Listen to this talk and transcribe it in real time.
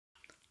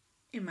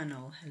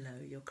Imanol, hello.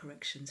 Your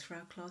corrections for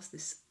our class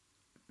this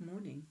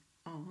morning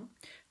are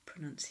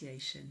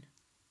pronunciation.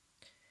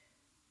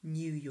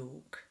 New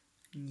York,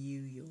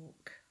 New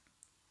York.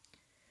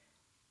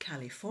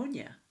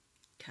 California,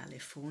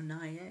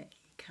 California,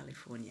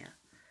 California.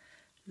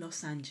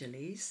 Los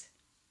Angeles,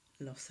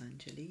 Los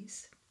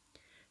Angeles.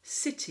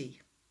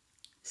 City,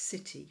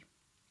 city.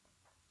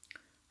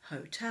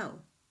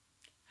 Hotel,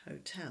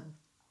 hotel.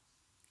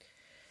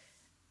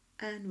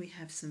 And we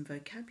have some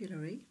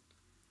vocabulary.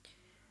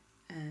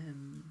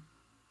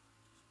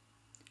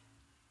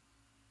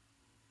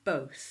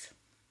 Both,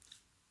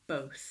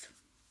 both.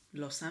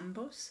 Los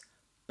ambos,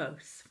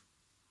 both.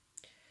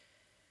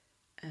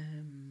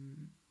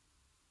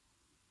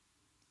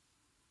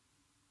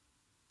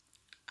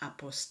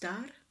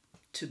 Apostar,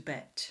 to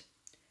bet,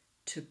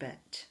 to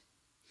bet.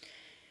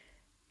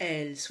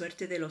 El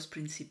suerte de los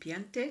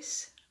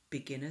principiantes,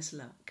 beginner's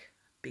luck,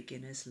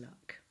 beginner's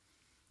luck.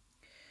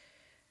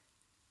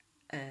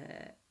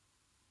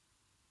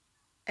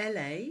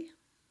 LA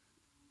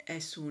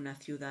es una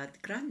ciudad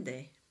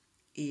grande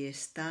y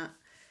está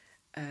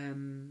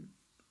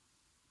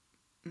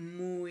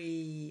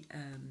muy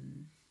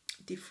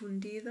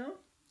difundido.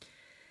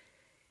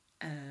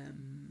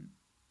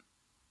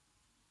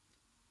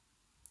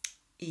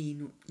 Y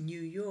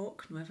New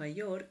York, Nueva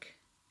York,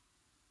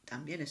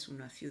 también es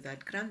una ciudad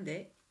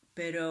grande,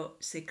 pero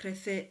se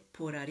crece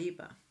por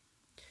arriba.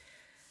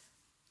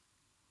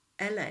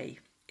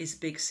 LA is a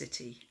big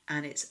city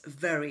and it's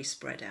very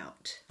spread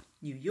out.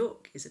 New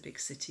York is a big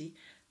city,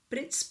 but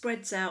it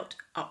spreads out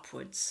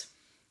upwards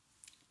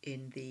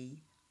in the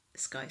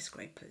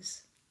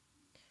skyscrapers.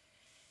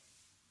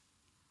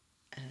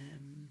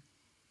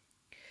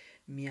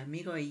 Mi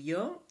amigo y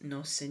yo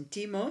nos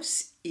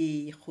sentimos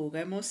y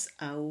juguemos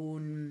a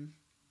un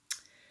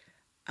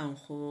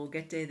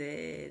juguete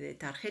de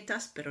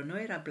tarjetas, pero no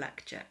era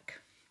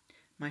blackjack.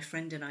 My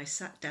friend and I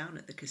sat down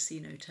at the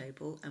casino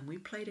table and we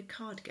played a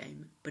card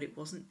game, but it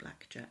wasn't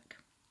blackjack.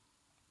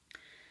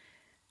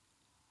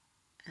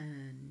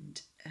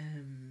 And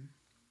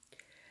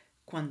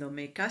cuando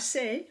me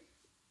casé,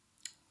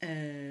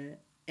 en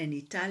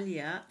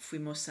Italia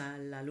fuimos a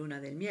la luna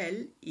de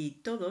miel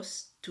y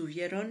todos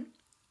tuvieron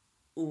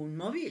un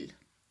móvil.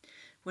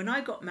 When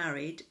I got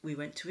married, we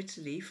went to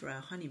Italy for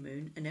our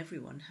honeymoon and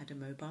everyone had a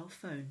mobile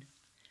phone.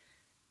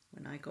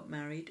 When I got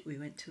married, we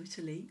went to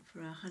Italy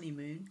for our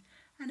honeymoon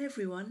and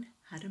everyone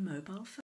had a mobile phone.